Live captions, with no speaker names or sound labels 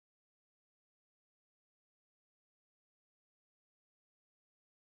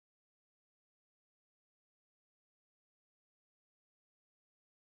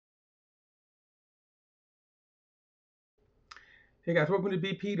Hey guys, welcome to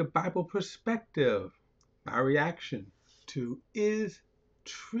BP, the Bible Perspective. My reaction to Is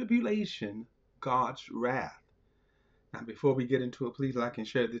Tribulation God's Wrath? Now, before we get into it, please like and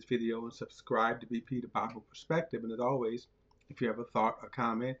share this video and subscribe to BP, the Bible Perspective. And as always, if you have a thought or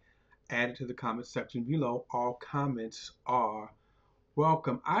comment, add it to the comment section below. All comments are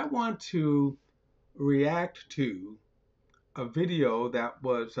welcome. I want to react to a video that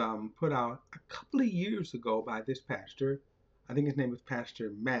was put out a couple of years ago by this pastor. I think his name is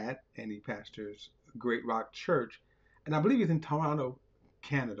Pastor Matt, and he pastors Great Rock Church, and I believe he's in Toronto,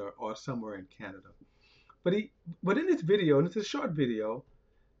 Canada, or somewhere in Canada. But in this video, and it's a short video,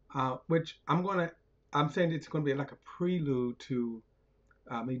 which I'm saying it's gonna be like a prelude to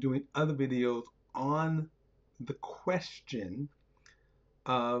me doing other videos on the question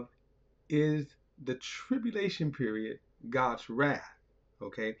of, is the tribulation period God's wrath?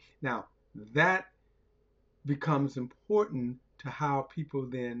 Okay, now that becomes important to how people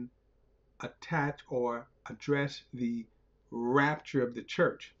then attach or address the rapture of the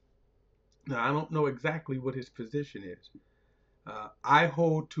church. Now, I don't know exactly what his position is. I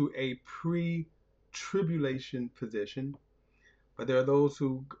hold to a pre-tribulation position, but there are those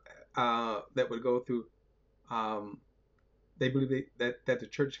who that would go through. They believe that the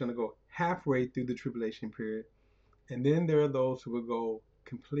church is going to go halfway through the tribulation period, and then there are those who will go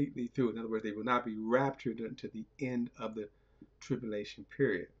completely through. In other words, they will not be raptured until the end of the tribulation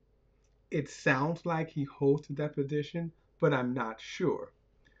period. It sounds like he holds to that position, but I'm not sure.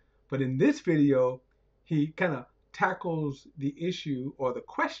 But in this video, he kind of tackles the issue or the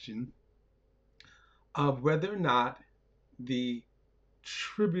question of whether or not the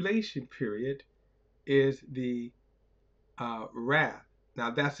tribulation period is the wrath.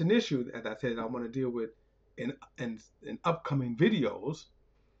 Now, that's an issue, as I said, I want to deal with in upcoming videos,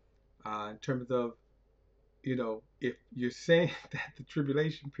 in terms of, if you're saying that the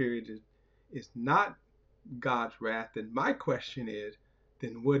tribulation period is not God's wrath, then my question is,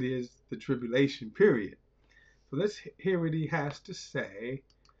 then what is the tribulation period? So let's hear what he has to say.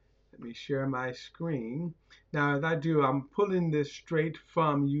 Let me share my screen. Now, as I do, I'm pulling this straight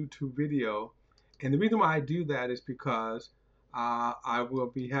from YouTube video. And the reason why I do that is because I will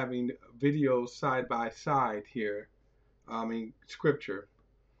be having videos side by side here. Scripture.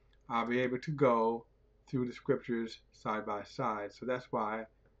 I'll be able to go through the scriptures side by side. So that's why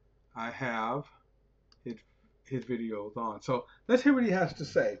I have his videos on. So let's hear what he has to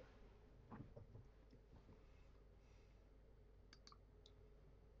say.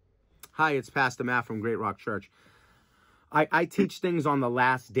 Hi, it's Pastor Matt from Great Rock Church. I teach things on the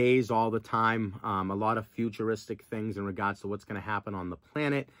last days all the time, a lot of futuristic things in regards to what's going to happen on the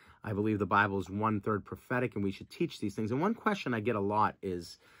planet. I believe the Bible is 1/3 prophetic, and we should teach these things. And one question I get a lot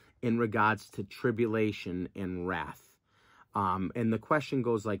is in regards to tribulation and wrath. And the question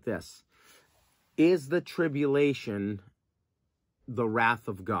goes like this: is the tribulation the wrath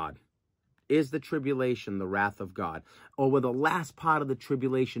of God? Is the tribulation the wrath of God? Or will the last part of the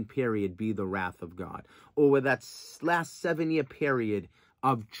tribulation period be the wrath of God? Or will that last 7-year period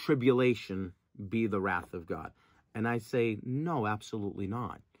of tribulation be the wrath of God? And I say, no, absolutely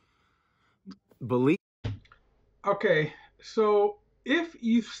not. Okay, so if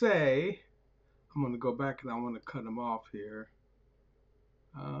you say, I'm going to go back and I want to cut them off here.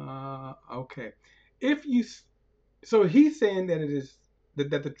 Okay. So he's saying that it is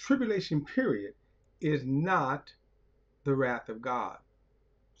that the tribulation period is not the wrath of God.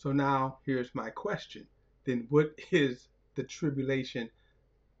 So now here's my question. Then what is the tribulation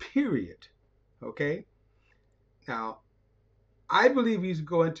period? Okay? Now, I believe he's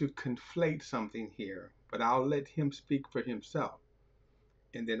going to conflate something here, but I'll let him speak for himself.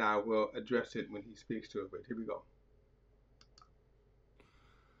 And then I will address it when he speaks to it. But here we go.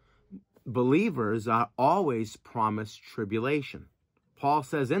 Believers are always promised tribulation. Paul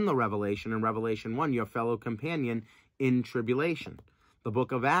says in Revelation 1, your fellow companion in tribulation. The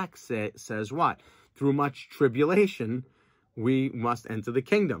book of Acts says what? Through much tribulation, we must enter the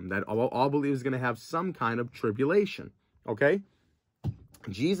kingdom. That all believers are going to have some kind of tribulation. Okay?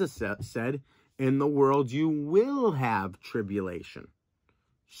 Jesus said, in the world you will have tribulation.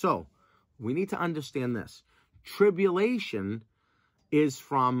 So, we need to understand this. Tribulation is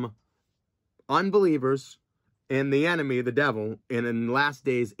from unbelievers and the enemy, the devil, and in the last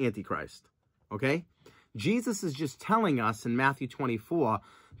days, Antichrist. Okay? Jesus is just telling us in Matthew 24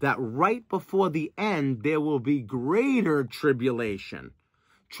 that right before the end, there will be greater tribulation.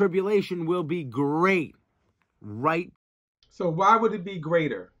 Tribulation will be great. Right? So why would it be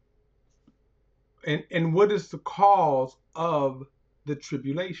greater? And what is the cause of the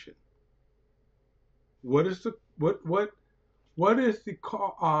tribulation? What What is the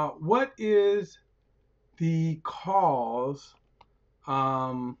what is the cause?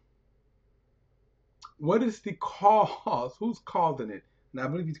 Um, what is the cause? Who's causing it? And I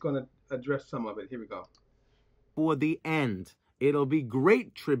believe he's going to address some of it. Here we go. For the end. It'll be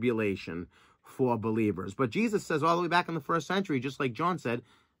great tribulation for believers. But Jesus says all the way back in the first century, just like John said,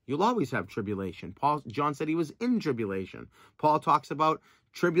 you'll always have tribulation. John said he was in tribulation. Paul talks about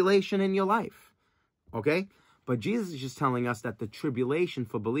tribulation in your life. Okay? But Jesus is just telling us that the tribulation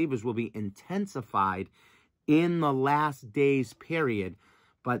for believers will be intensified in the last days period.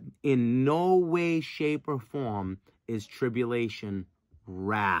 But in no way, shape, or form is tribulation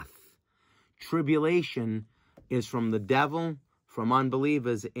wrath. Tribulation is from the devil, from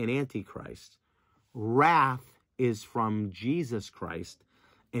unbelievers, and Antichrist. Wrath is from Jesus Christ,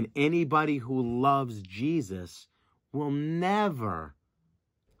 and anybody who loves Jesus will never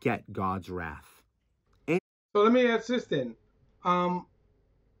get God's wrath. So let me ask this then.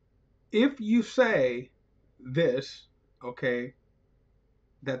 If you say this, okay,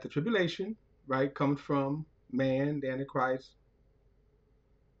 that the tribulation, right, comes from man, the Antichrist,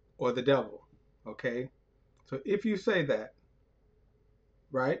 or the devil, okay? So if you say that,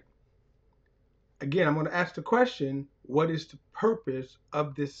 right, again, I'm going to ask the question, what is the purpose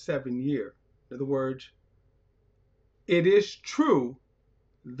of this 7 year? In other words, it is true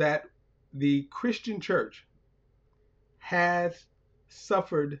that the Christian church has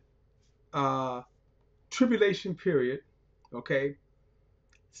suffered tribulation period, okay,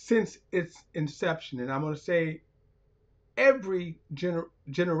 since its inception. And I'm going to say every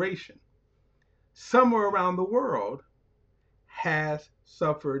generation somewhere around the world has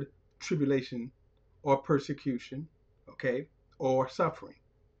suffered tribulation or persecution, okay, or suffering.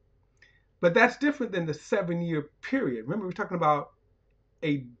 But that's different than the 7 year period. Remember, we're talking about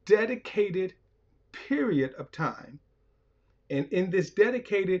a dedicated period of time. And in this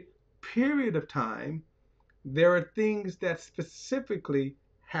dedicated period of time, there are things that specifically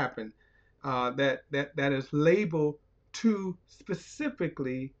happen that is labeled to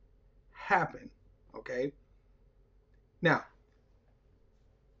specifically happen. Okay. Now,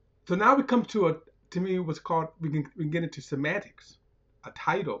 so now we come to me what's called, we can get into semantics, a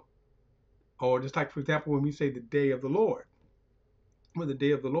title, or just like, for example, when we say the day of the Lord. Well, the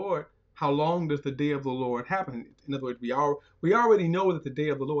day of the Lord, how long does the day of the Lord happen? In other words, we already know that the day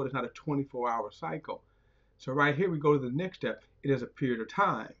of the Lord is not a 24-hour cycle. So right here we go to the next step. It is a period of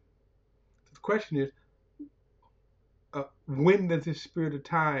time. So the question is, when does this period of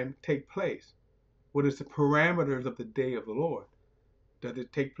time take place? What is the parameters of the day of the Lord? Does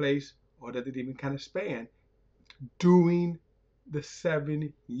it take place, or does it even kind of span during the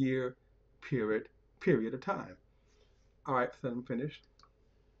 7 year period of time? All right, so I'm finished.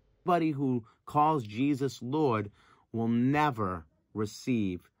 Anybody who calls Jesus Lord will never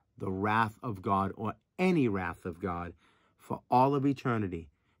receive the wrath of God or any wrath of God for all of eternity,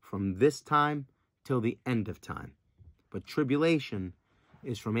 from this time till the end of time. But tribulation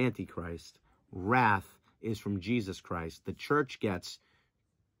is from Antichrist. Wrath is from Jesus Christ. The church gets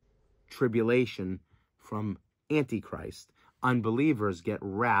tribulation from Antichrist. Unbelievers get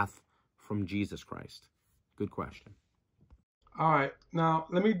wrath from Jesus Christ. Good question. All right, now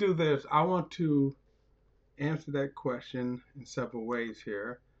let me do this. I want to answer that question in several ways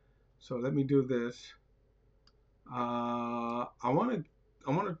here. So let me do this. I want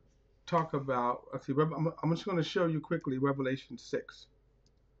to talk about. Let's see. I'm just going to show you quickly Revelation 6.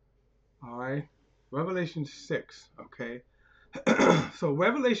 All right, Revelation 6. Okay. So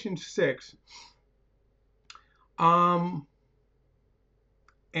Revelation 6. And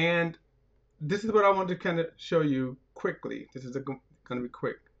this is what I want to kind of show you quickly. This is going to be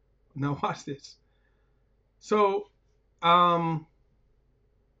quick. Now watch this. So,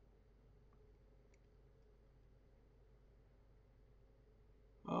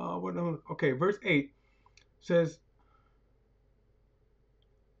 okay, verse 8 says,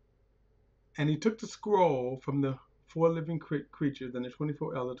 and he took the scroll from the four living creatures, and the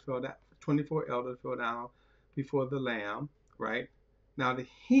 24 elders fell down. 24 elders fell down before the Lamb. Right now, the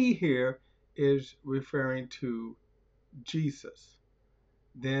he here is referring to Jesus.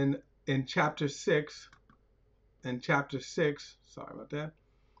 Then in chapter 6, sorry about that,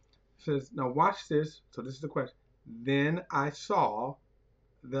 says, now watch this. So this is the question. Then I saw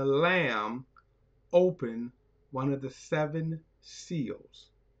the Lamb open one of the seven seals.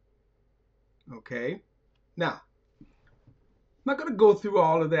 Okay. Now, I'm not going to go through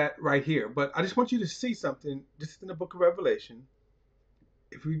all of that right here, but I just want you to see something just in the book of Revelation.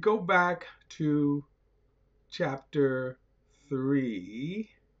 If we go back to chapter 3,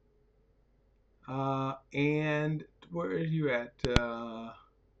 and where are you at?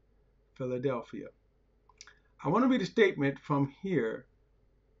 Philadelphia. I want to read a statement from here.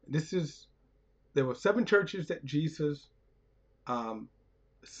 There were 7 churches that Jesus um,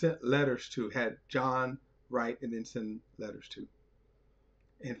 sent letters to, had John write and then send letters to.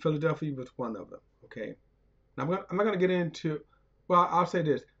 And Philadelphia was one of them. Okay. Now I'm not going to get into, well, I'll say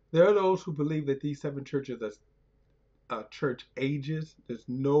this. There are those who believe that these 7 churches are church ages. There's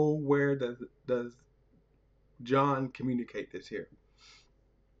nowhere does John communicate this here.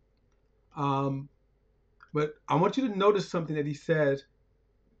 But I want you to notice something that he says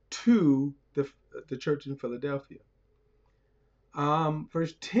to the church in Philadelphia.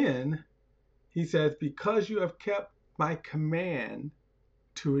 Verse 10, he says, because you have kept my command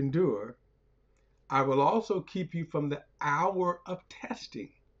to endure, I will also keep you from the hour of testing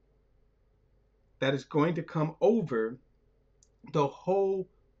that is going to come over the whole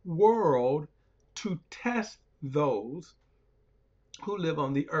world to test those who live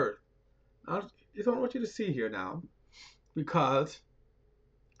on the earth. Now, I don't want you to see here now, because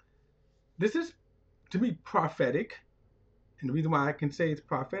this is, to me, prophetic. And the reason why I can say it's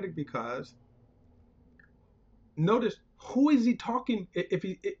prophetic, because notice, who is he talking? If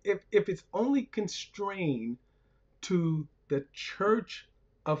it's only constrained to the church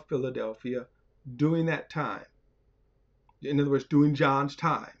of Philadelphia during that time, in other words, during John's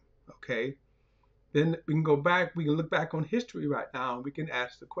time, okay, then we can go back, we can look back on history right now, and we can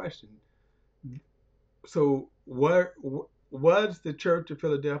ask the question. So what was the church of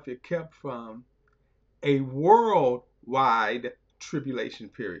Philadelphia kept from a worldwide tribulation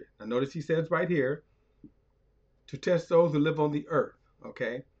period? Now notice he says right here, to test those who live on the earth,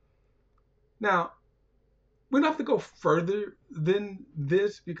 okay? Now, we don't have to go further than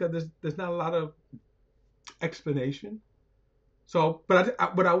this, because there's not a lot of explanation. So, but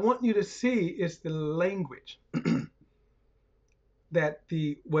what I want you to see is the language. That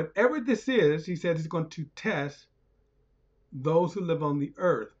whatever this is, he said, is going to test those who live on the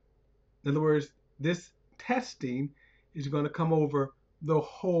earth. In other words, this testing is going to come over the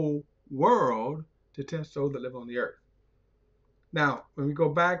whole world to test those that live on the earth. Now, when we go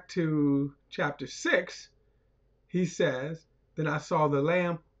back to chapter 6, he says, then I saw the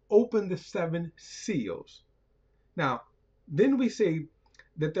Lamb open the 7 seals. Now, then we see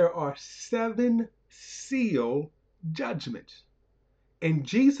that there are 7 seal judgments. And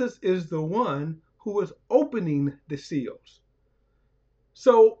Jesus is the one who is opening the seals.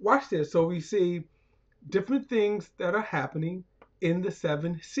 So watch this. So we see different things that are happening in the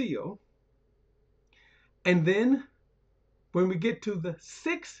 7 seal. And then when we get to the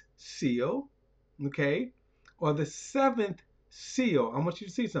 6th seal, okay, or the 7th seal, I want you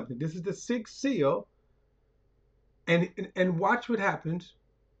to see something. This is the 6th seal. And watch what happens.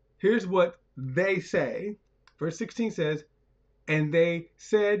 Here's what they say. Verse 16 says, and they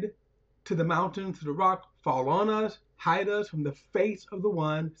said to the mountain, to the rock, fall on us, hide us from the face of the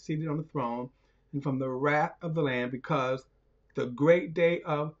one seated on the throne, and from the wrath of the Lamb, because the great day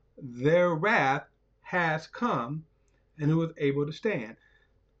of their wrath has come, and who is able to stand.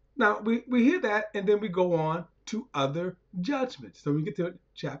 Now, we hear that, and then we go on to other judgments. So we get to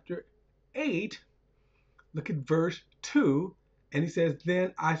chapter 8, look at verse 2, and he says,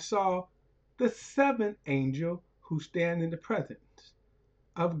 then I saw the 7th angel who stand in the presence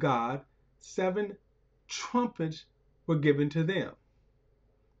of God. 7 trumpets were given to them.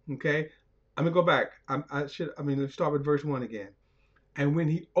 Okay, I'm gonna go back. Let's start with verse 1 again. And when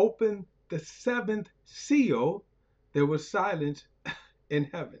he opened the 7th seal, there was silence in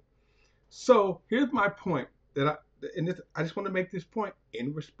heaven. So here's my point I just want to make this point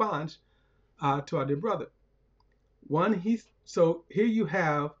in response to our dear brother. So here you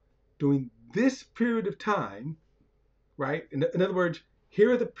have, during this period of time, right? In other words,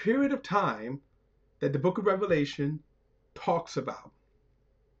 here is the period of time that the book of Revelation talks about.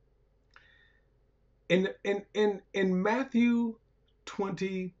 In Matthew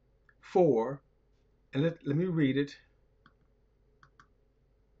 24, and let me read it.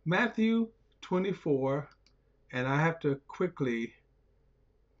 Matthew 24, and I have to quickly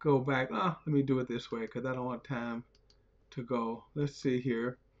go back. Let me do it this way, because I don't want time to go. Let's see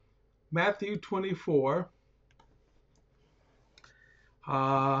here. Matthew 24.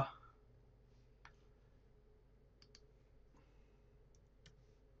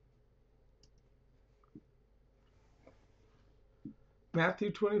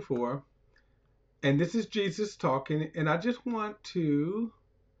 Matthew 24, and this is Jesus talking, and I just want to,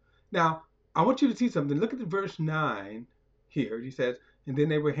 now, I want you to see something. Look at the verse 9 here. He says, and then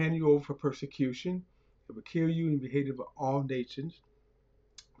they will hand you over for persecution. They will kill you and be hated by all nations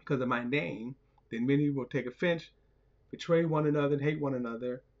because of my name. Then many will take offense betray one another and hate one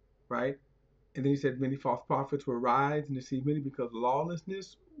another, right? And then he said, many false prophets will rise and deceive many because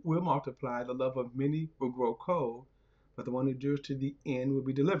lawlessness will multiply. The love of many will grow cold, but the one who endures to the end will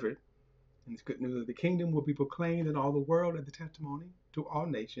be delivered. And it's good news that the kingdom will be proclaimed in all the world as the testimony to all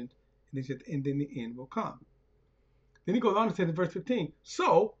nations. And he said, and then the end will come. Then he goes on to say in verse 15,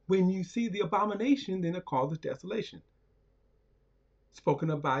 so when you see the abomination, then it causes desolation.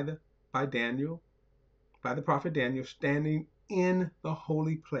 Spoken of by Daniel, by the prophet Daniel, standing in the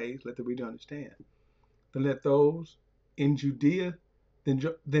holy place, let the reader understand. Then let those in Judea,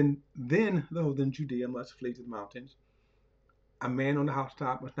 then those in Judea must flee to the mountains. A man on the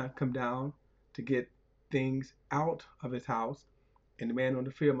housetop must not come down to get things out of his house, and the man on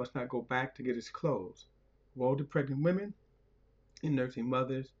the field must not go back to get his clothes. Woe to pregnant women and nursing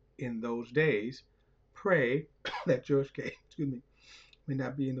mothers in those days. Pray that your escape, may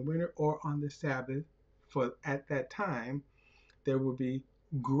not be in the winter or on the Sabbath, for at that time there will be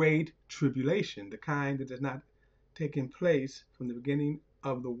great tribulation, the kind that has not taken place from the beginning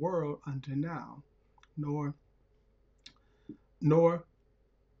of the world until now, nor nor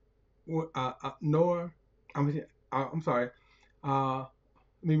nor I'm sorry. Let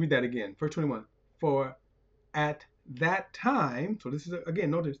me read that again. Verse 21. For at that time, so this is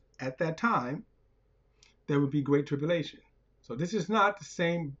again, notice at that time there will be great tribulation. So this is not the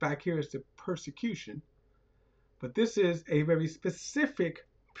same back here as the persecution, but this is a very specific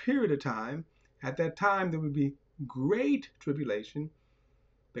period of time. At that time there will be great tribulation,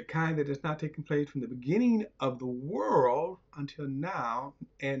 the kind that has not taken place from the beginning of the world until now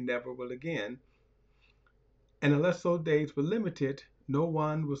and never will again. And unless those days were limited, no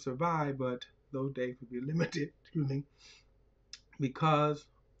one will survive, but those days will be limited, because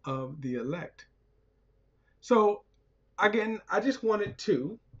of the elect. So again, I just wanted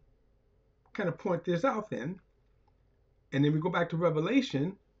to kind of point this out then. And then we go back to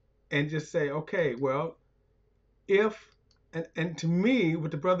Revelation and just say, okay, well, if, and to me,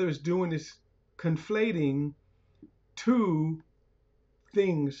 what the brother is doing is conflating two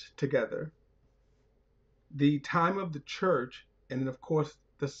things together: the time of the church, and then of course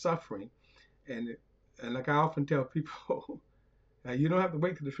the suffering. And like I often tell people, you don't have to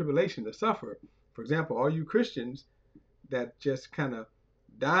wait for the tribulation to suffer. For example, all you Christians that just kind of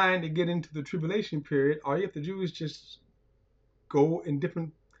dying to get into the tribulation period, all you have to do is just go in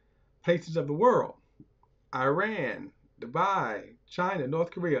different places of the world: Iran, Dubai, China,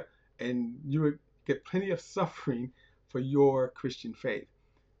 North Korea, and you would get plenty of suffering for your Christian faith.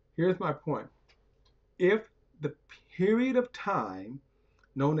 Here's my point. If the period of time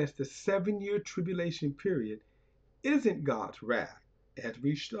known as the 7-year tribulation period isn't God's wrath, as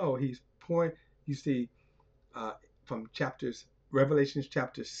we show, you see, from Revelations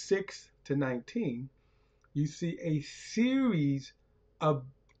chapter 6 to 19, you see a series of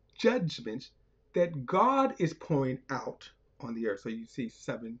judgments that God is pouring out on the earth. So you see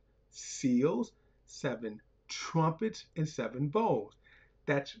 7 seals, 7 trumpets, and 7 bowls.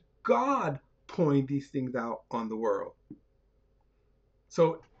 That's God pouring these things out on the world.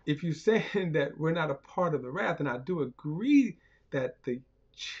 So if you're saying that we're not a part of the wrath, and I do agree that the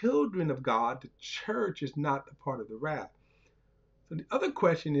children of God, the church, is not a part of the wrath. So the other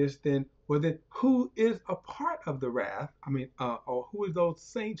question is then, well, then who is a part of the wrath? Or who is those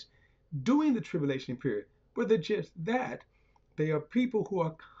saints during the tribulation period? Well, they're just that. They are people who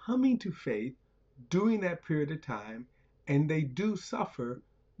are coming to faith during that period of time, and they do suffer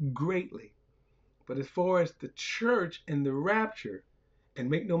greatly. But as far as the church and the rapture, and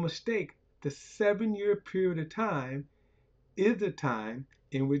make no mistake, the 7-year period of time is the time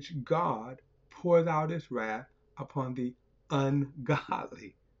in which God pours out his wrath upon the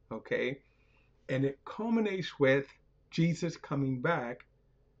ungodly. Okay? And it culminates with Jesus coming back,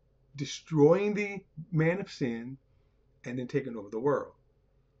 destroying the man of sin, and then taking over the world.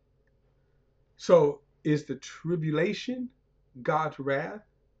 So is the tribulation God's wrath?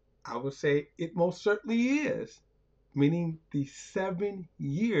 I would say it most certainly is, meaning the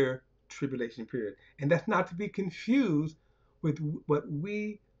 7-year tribulation period. And that's not to be confused with what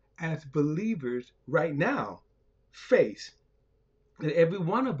we as believers right now face. That every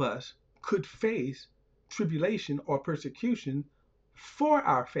one of us could face tribulation or persecution for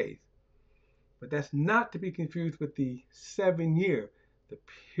our faith. But that's not to be confused with the 7-year, the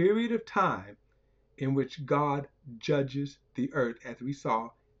period of time in which God judges the earth, as we saw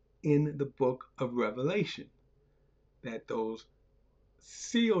in the book of Revelation. That those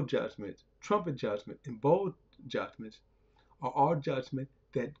seal judgments, trumpet judgment, and bowl judgments are all judgment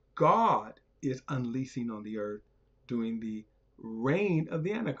that God is unleashing on the earth during the reign of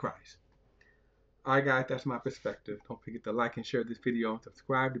the Antichrist. All right, guys, that's my perspective. Don't forget to like and share this video and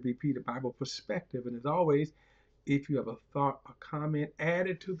subscribe to BP, the Bible Perspective. And as always, if you have a thought or comment, add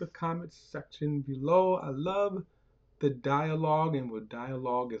it to the comment section below. I love the dialogue and will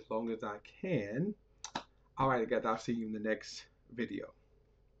dialogue as long as I can. All right, guys, I'll see you in the next video.